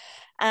person.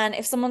 And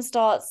if someone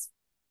starts,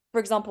 for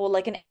example,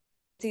 like an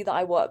agency that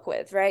I work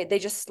with, right? They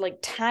just like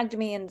tagged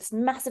me in this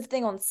massive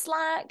thing on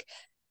Slack,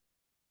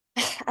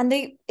 and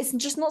it's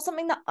just not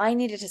something that I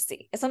needed to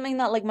see. It's something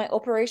that like my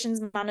operations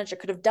manager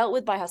could have dealt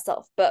with by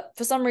herself, but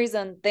for some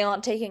reason they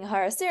aren't taking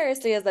her as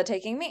seriously as they're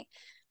taking me.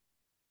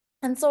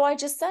 And so I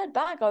just said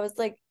back, I was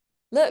like,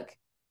 look,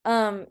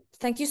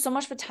 thank you so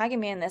much for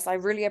tagging me in this. I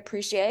really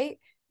appreciate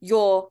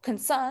your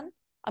concern.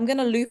 I'm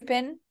gonna loop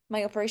in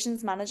my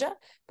operations manager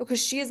because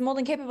she is more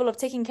than capable of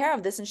taking care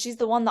of this, and she's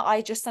the one that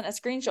I just sent a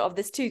screenshot of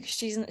this to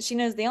because she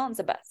knows the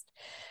answer best.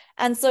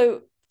 And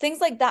so things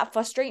like that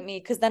frustrate me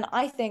because then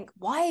I think,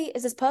 why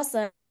is this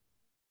person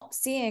not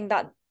seeing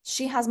that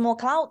she has more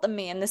clout than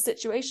me in this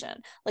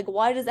situation? Like,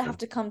 why does it Yeah. have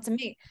to come to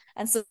me?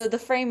 And so the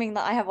framing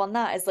that I have on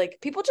that is like,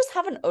 people just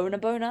have an owner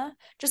boner.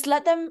 Just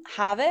let them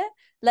have it.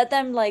 Let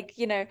them like,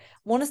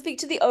 want to speak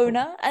to the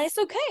owner, and it's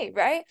okay,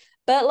 right?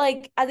 But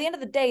like at the end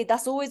of the day,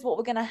 that's always what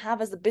we're gonna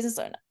have as a business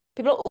owner.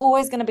 People are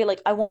always gonna be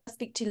like, I want to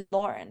speak to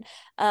Lauren.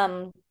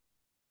 Um,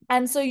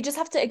 And so you just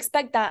have to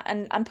expect that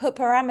and put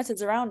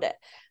parameters around it.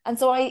 And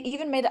so I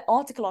even made an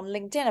article on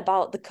LinkedIn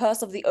about the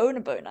curse of the owner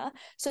boner.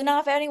 So now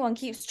if anyone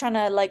keeps trying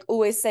to like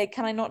always say,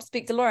 can I not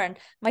speak to Lauren?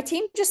 My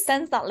team just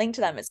sends that link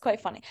to them. It's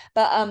quite funny.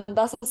 But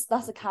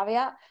that's a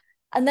caveat.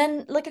 And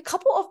then like a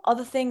couple of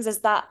other things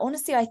is that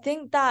honestly, I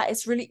think that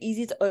it's really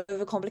easy to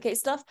overcomplicate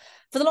stuff.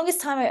 For the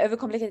longest time, I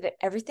overcomplicated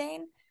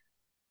everything.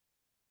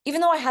 Even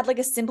though I had like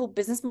a simple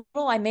business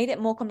model, I made it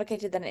more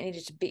complicated than it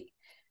needed to be.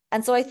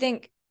 And so I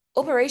think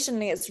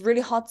operationally, it's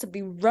really hard to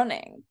be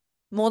running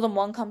more than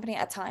one company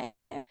at a time.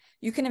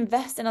 You can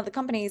invest in other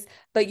companies,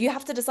 but you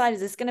have to decide,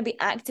 is this going to be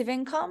active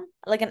income,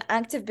 like an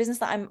active business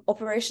that I'm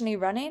operationally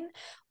running?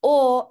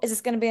 Or is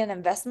this going to be an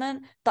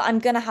investment that I'm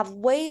going to have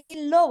way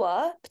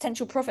lower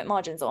potential profit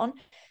margins on?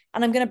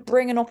 And I'm going to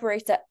bring an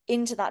operator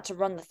into that to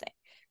run the thing.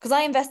 Because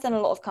I invest in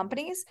a lot of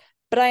companies,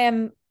 but I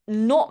am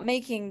not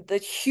making the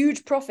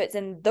huge profits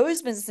in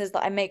those businesses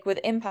that I make with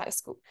Impact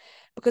School,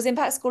 because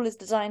Impact School is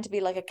designed to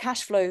be like a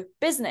cash flow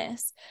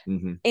business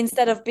Mm-hmm.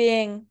 instead of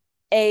being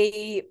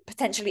a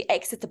potentially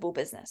exitable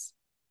business.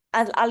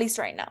 At least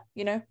right now,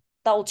 that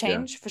will Yeah.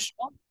 change for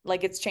sure.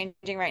 Like it's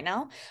changing right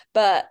now,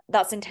 but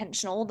that's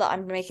intentional that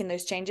I'm making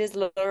those changes,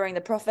 lowering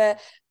the profit,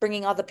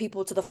 bringing other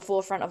people to the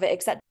forefront of it,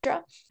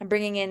 etc., and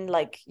bringing in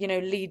like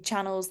lead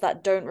channels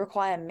that don't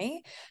require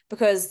me,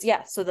 because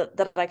yeah, so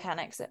that I can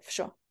exit for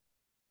sure.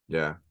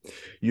 Yeah.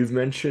 You've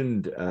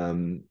mentioned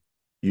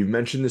you've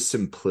mentioned the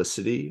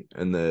simplicity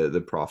and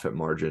the profit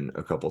margin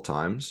a couple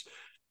times.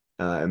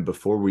 And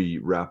before we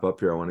wrap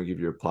up here, I want to give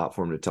you a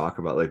platform to talk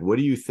about like what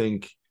do you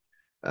think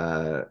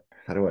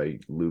how do I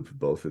loop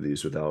both of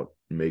these without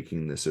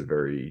making this a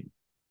very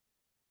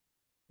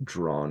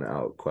drawn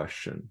out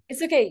question?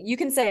 It's okay. You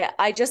can say it.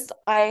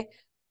 I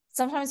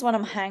sometimes when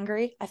I'm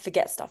hangry, I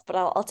forget stuff, but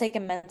I'll take a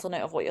mental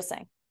note of what you're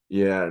saying.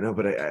 Yeah, no,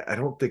 but I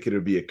don't think it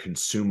would be a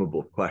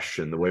consumable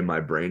question the way my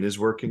brain is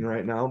working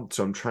right now.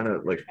 So I'm trying to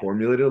like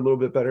formulate it a little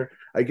bit better.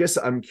 I guess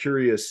I'm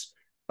curious,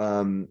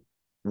 um,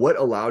 what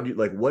allowed you,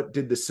 like, what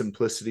did the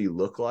simplicity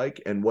look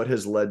like, and what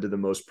has led to the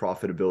most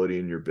profitability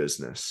in your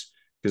business?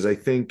 Because I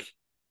think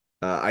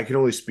I can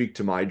only speak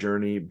to my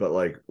journey, but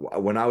like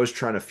when I was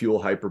trying to fuel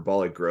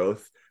hyperbolic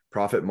growth,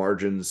 profit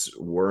margins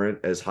weren't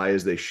as high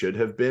as they should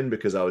have been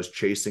because I was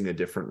chasing a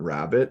different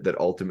rabbit that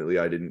ultimately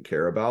I didn't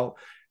care about.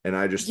 And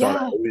I just thought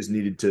I Yeah. always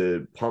needed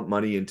to pump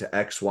money into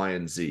X, Y,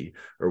 and Z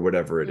or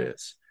whatever it Mm.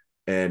 is.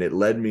 And it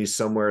led me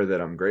somewhere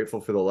that I'm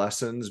grateful for the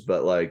lessons,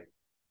 but like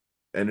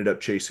ended up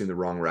chasing the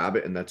wrong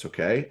rabbit, and that's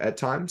okay at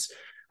times.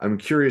 I'm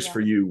curious Yeah.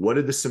 for you, what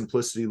did the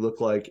simplicity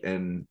look like,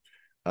 and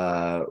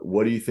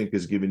what do you think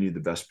has given you the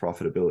best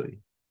profitability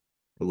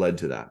or led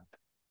to that?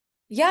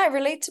 Yeah, I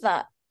relate to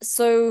that.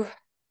 So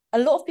a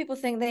lot of people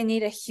think they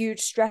need a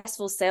huge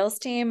stressful sales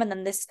team and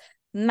then this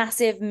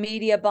massive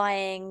media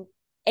buying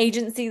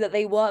agency that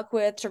they work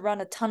with to run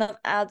a ton of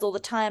ads all the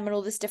time and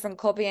all this different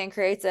copy and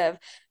creative.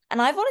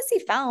 And I've honestly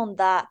found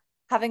that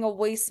having a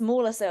way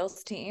smaller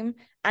sales team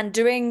and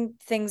doing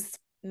things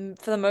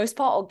for the most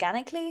part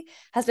organically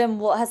has been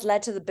what has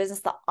led to the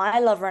business that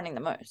I love running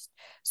the most.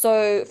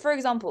 So, for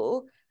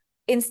example,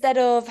 instead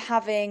of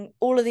having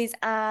all of these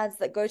ads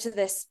that go to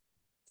this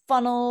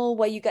funnel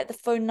where you get the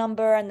phone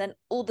number and then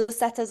all the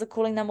setters are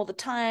calling them all the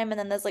time, and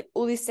then there's like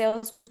all these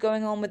sales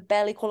going on with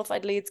barely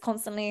qualified leads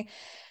constantly.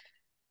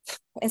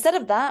 Instead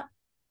of that,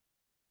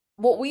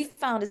 what we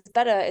found is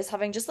better is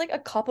having just like a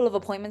couple of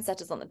appointment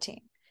setters on the team,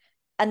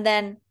 and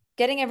then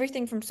getting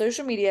everything from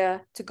social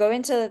media to go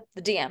into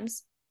the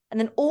DMs, and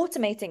then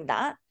automating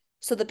that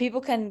so that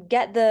people can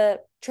get the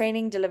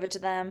training delivered to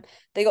them.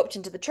 They opt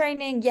into the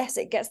training. Yes,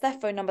 it gets their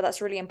phone number.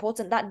 That's really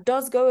important. That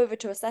does go over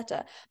to a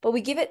setter, but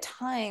we give it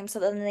time so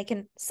that then they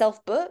can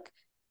self-book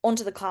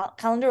onto the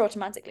calendar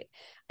automatically.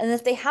 And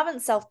if they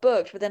haven't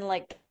self-booked within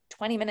like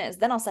 20 minutes,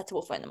 then our setter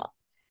will phone them up.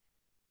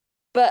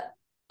 But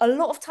a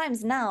lot of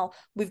times now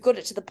we've got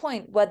it to the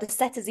point where the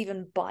set is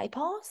even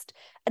bypassed.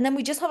 And then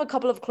we just have a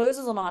couple of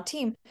closers on our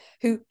team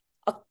who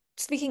are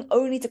speaking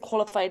only to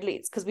qualified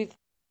leads, because we've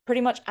pretty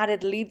much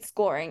added lead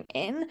scoring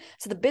in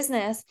to the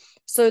business,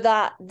 so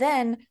that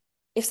then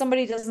if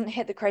somebody doesn't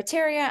hit the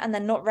criteria and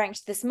they're not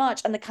ranked this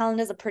much and the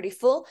calendars are pretty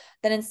full,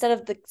 then instead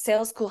of the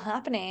sales call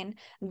happening,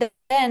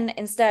 then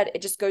instead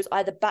it just goes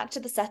either back to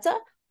the setter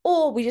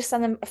or we just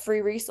send them a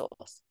free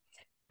resource.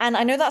 And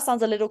I know that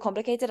sounds a little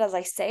complicated as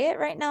I say it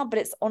right now, but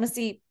it's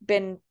honestly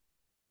been,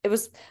 it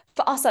was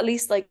for us at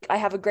least, like I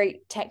have a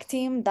great tech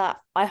team that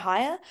I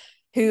hire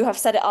who have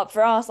set it up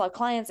for us, our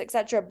clients,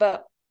 etc.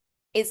 But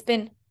it's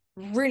been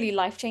really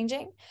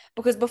life-changing,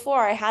 because before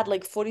I had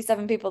like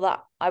 47 people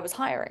that I was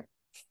hiring,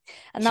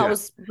 and that Yeah.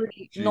 was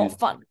really Geez. not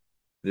fun.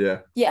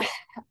 Yeah. Yeah.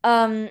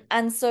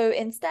 And so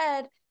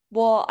instead,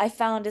 what I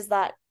found is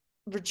that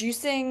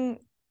reducing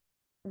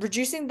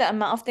the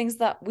amount of things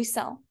that we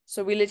sell.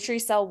 So we literally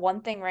sell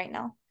one thing right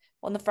now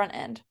on the front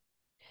end,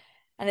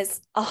 and it's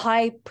a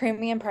high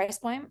premium price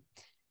point.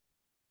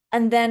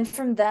 And then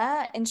from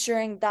there,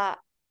 ensuring that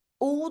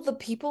all the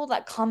people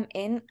that come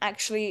in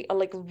actually are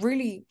like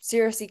really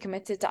seriously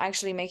committed to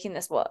actually making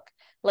this work.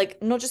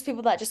 Like not just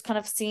people that just kind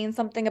of seen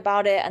something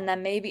about it and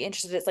then maybe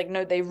interested. It's like,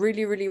 no, they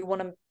really, really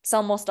want to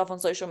sell more stuff on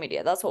social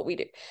media. That's what we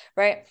do,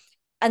 right?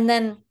 And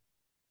then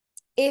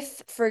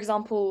if, for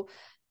example,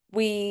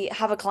 we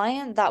have a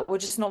client that we're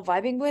just not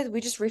vibing with, we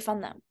just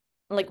refund them,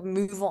 like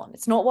move on.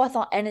 It's not worth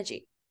our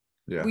energy.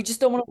 Yeah. We just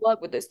don't want to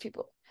work with those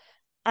people.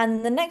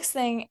 And the next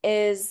thing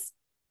is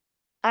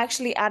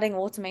actually adding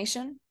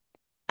automation,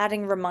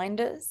 adding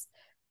reminders,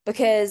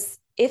 because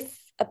if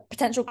a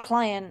potential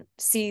client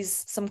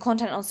sees some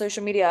content on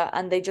social media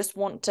and they just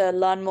want to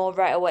learn more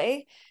right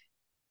away,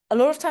 a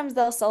lot of times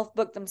they'll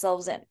self-book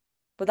themselves in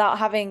without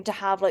having to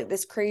have like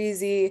this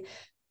crazy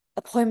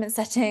appointment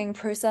setting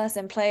process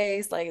in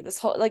place, like this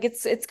whole, like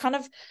it's kind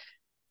of,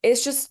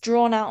 it's just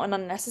drawn out and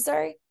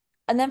unnecessary.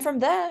 And then from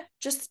there,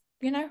 just,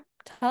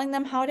 telling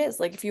them how it is.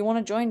 Like if you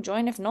want to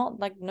join. If not,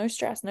 like no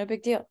stress, no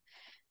big deal.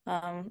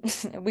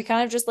 We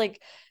kind of just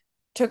like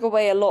took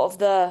away a lot of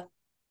the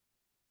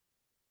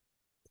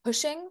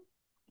pushing,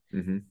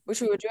 Mm-hmm.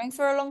 which we were doing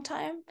for a long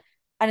time.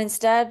 And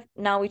instead,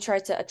 now we try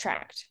to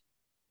attract.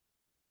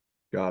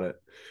 Got it.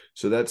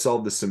 So that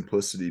solved the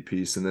simplicity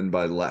piece. And then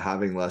by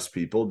having less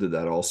people, did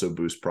that also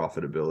boost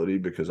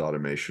profitability because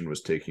automation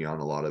was taking on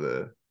a lot of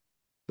the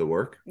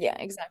work? Yeah,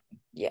 exactly.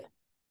 Yeah,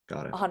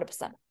 Got it.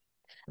 100%.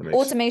 That makes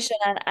sense. Automation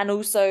and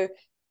also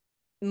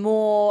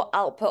more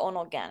output on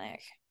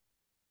organic.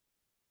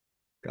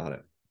 Got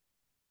it.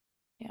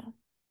 Yeah.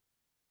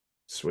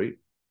 Sweet.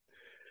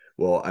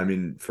 Well, I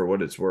mean, for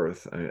what it's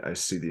worth, I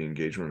see the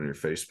engagement on your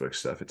Facebook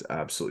stuff. It's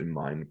absolutely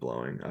mind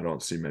blowing. I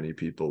don't see many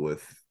people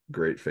with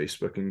great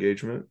Facebook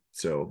engagement.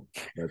 So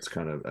that's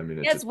kind of, I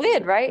mean, Yeah, it's it's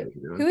weird, right?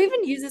 a, Who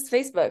even uses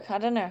Facebook? I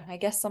don't know. I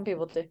guess some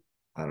people do.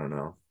 I don't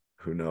know.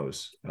 Who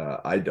knows?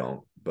 I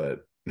don't,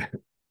 but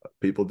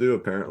people do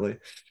apparently.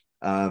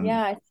 Um,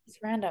 Yeah, it's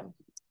random.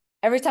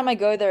 Every time I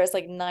go there, it's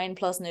like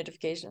 9+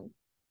 notifications.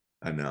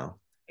 I know. Oh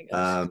my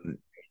gosh. Um,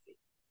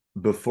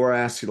 before I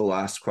ask you the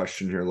last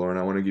question here, Lauren,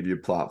 I want to give you a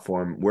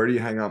platform. Where do you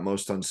hang out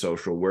most on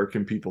social? Where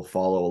can people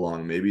follow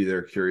along? Maybe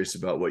they're curious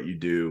about what you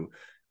do.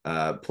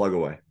 Plug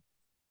away.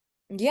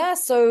 Yeah,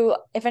 so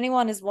if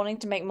anyone is wanting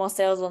to make more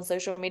sales on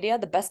social media,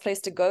 the best place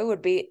to go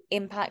would be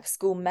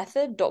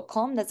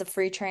impactschoolmethod.com. There's a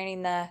free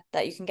training there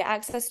that you can get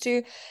access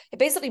to. It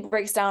basically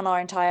breaks down our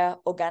entire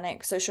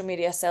organic social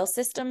media sales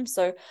system.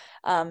 So,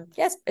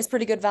 yes, it's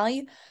pretty good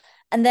value.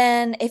 And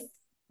then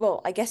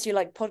well, I guess you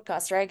like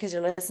podcasts, right? Because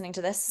you're listening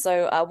to this.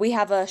 So, we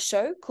have a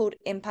show called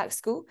Impact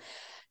School.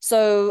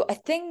 So I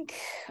think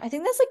there's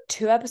like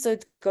 2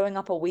 episodes going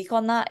up a week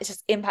on that. It's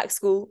just Impact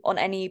School on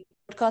any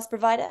podcast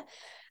provider.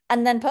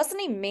 And then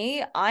personally,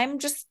 me, I'm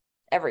just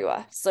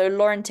everywhere. So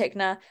Lauren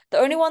Tickner. The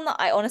only one that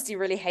I honestly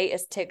really hate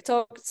is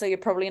TikTok. So you're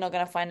probably not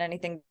going to find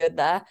anything good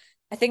there.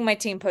 I think my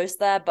team posts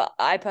there, but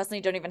I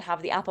personally don't even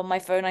have the app on my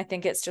phone. I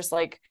think it's just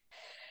like,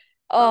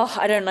 oh,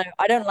 I don't know.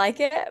 I don't like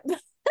it.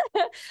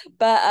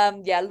 But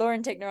yeah,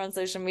 Lauren Tickner on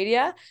social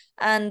media.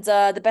 And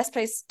the best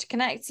place to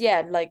connect,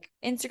 yeah, like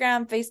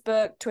Instagram,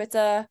 Facebook,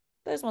 Twitter.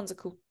 Those ones are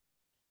cool.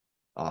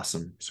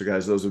 Awesome. So,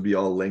 guys, those will be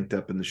all linked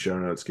up in the show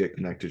notes. Get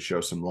connected,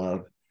 show some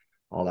love,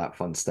 all that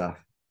fun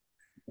stuff.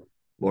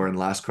 Lauren,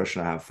 last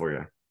question I have for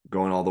you.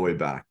 Going all the way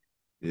back,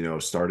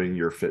 starting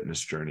your fitness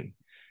journey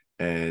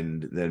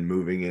and then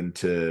moving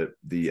into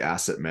the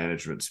asset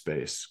management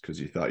space because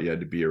you thought you had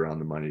to be around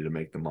the money to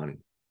make the money.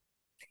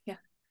 Yeah.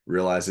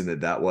 Realizing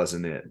that that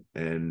wasn't it,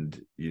 and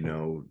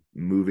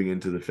moving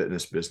into the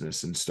fitness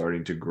business and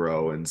starting to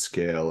grow and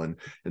scale, and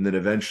then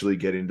eventually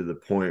getting to the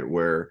point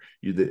where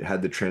you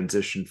had the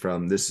transition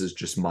from this is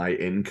just my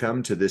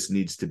income to this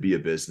needs to be a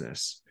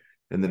business,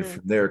 and then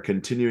from there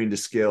continuing to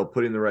scale,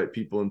 putting the right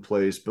people in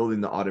place, building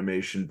the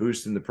automation,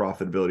 boosting the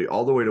profitability,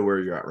 all the way to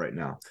where you're at right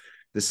now,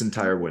 this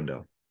entire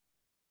window.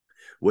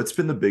 What's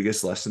been the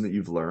biggest lesson that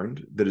you've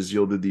learned that has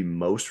yielded the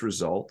most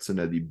results and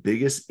had the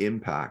biggest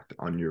impact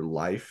on your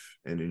life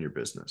and in your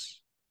business?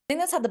 I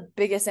think that's had the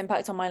biggest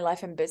impact on my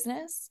life and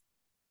business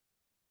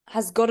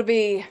has got to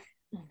be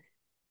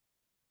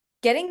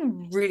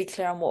getting really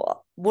clear on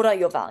what are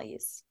your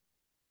values.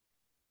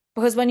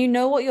 Because when you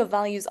know what your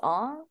values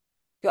are,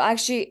 you're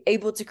actually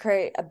able to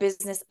create a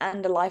business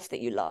and a life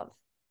that you love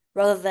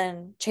rather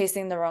than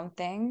chasing the wrong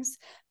things,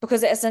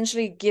 because it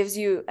essentially gives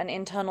you an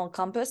internal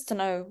compass to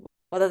know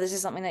whether this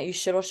is something that you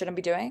should or shouldn't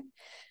be doing.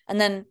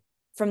 And then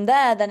from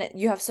there,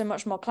 you have so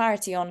much more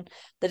clarity on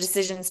the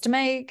decisions to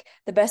make,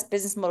 the best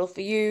business model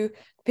for you,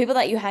 the people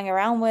that you hang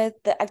around with,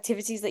 the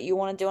activities that you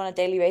want to do on a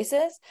daily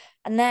basis,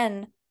 and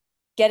then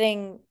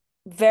getting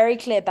very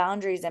clear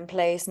boundaries in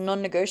place,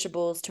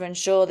 non-negotiables, to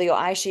ensure that you're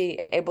actually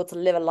able to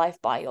live a life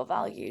by your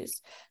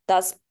values.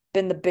 That's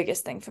been the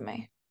biggest thing for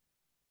me.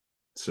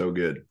 So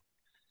good.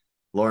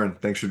 Lauren,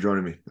 thanks for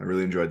joining me. I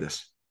really enjoyed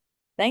this.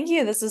 Thank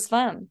you. This was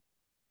fun.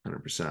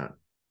 100%.